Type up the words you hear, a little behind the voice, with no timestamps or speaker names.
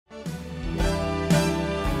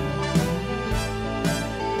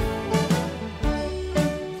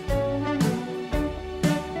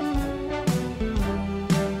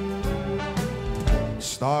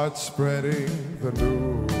start spreading the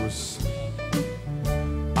news.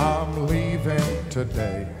 I'm leaving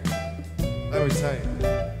today. Let me tell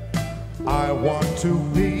you, I want to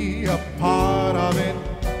be a part of it.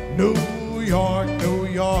 New York, New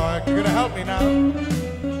York, you're gonna help me now.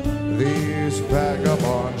 These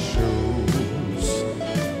vagabond shoes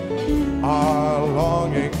are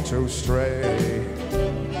longing to stray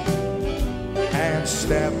and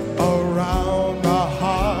step around the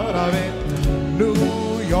heart of it. New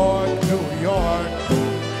York, New York.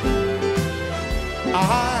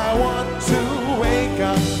 I want to wake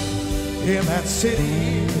up in that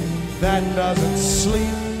city that doesn't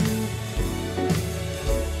sleep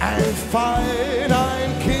and find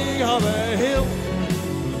I'm king of the hill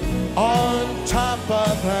on top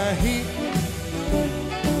of the heap.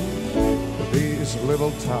 These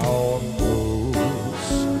little town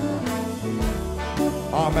blues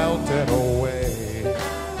are melting away.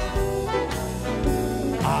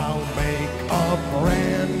 I'll make a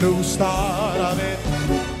brand new start of it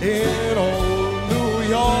in old New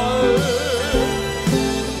York.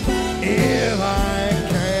 If I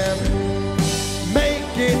can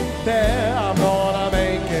make it there, I'm gonna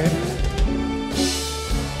make it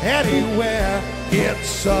anywhere.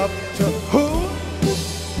 It's up to who?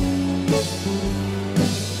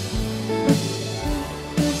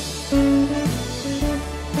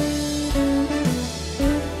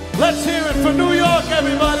 Let's hear it for New York,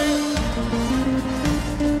 everybody.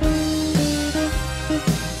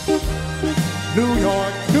 New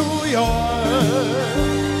York, New York.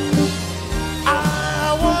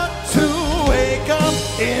 I want to wake up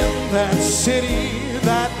in that city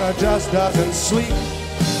that just doesn't sleep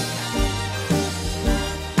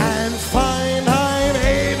and find I'm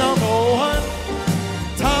a number one,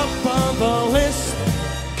 top of the list,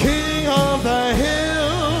 king of the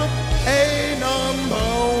hill, a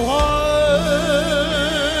number one.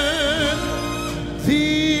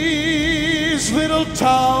 These little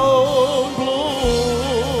town blues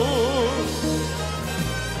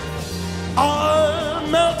are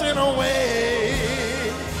melting away.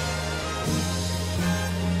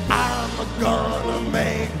 I'm gonna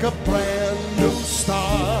make a brand new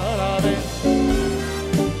start of it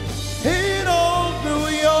in old New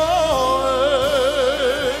York.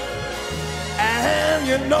 And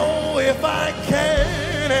you know, if I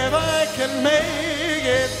can make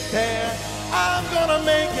it there, I'm gonna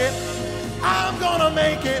make it. I'm gonna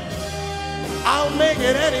make it. I'll make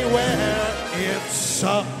it anywhere. It's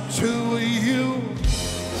up to you.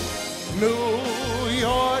 New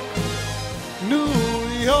York, New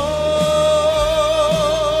York,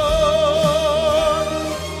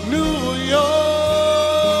 New York.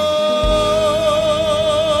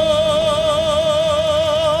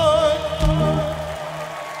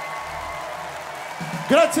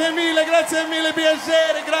 Grazie mille,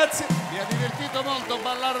 piacere, grazie. Mi ha divertito molto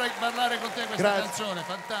ballare con te questa canzone,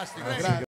 fantastica.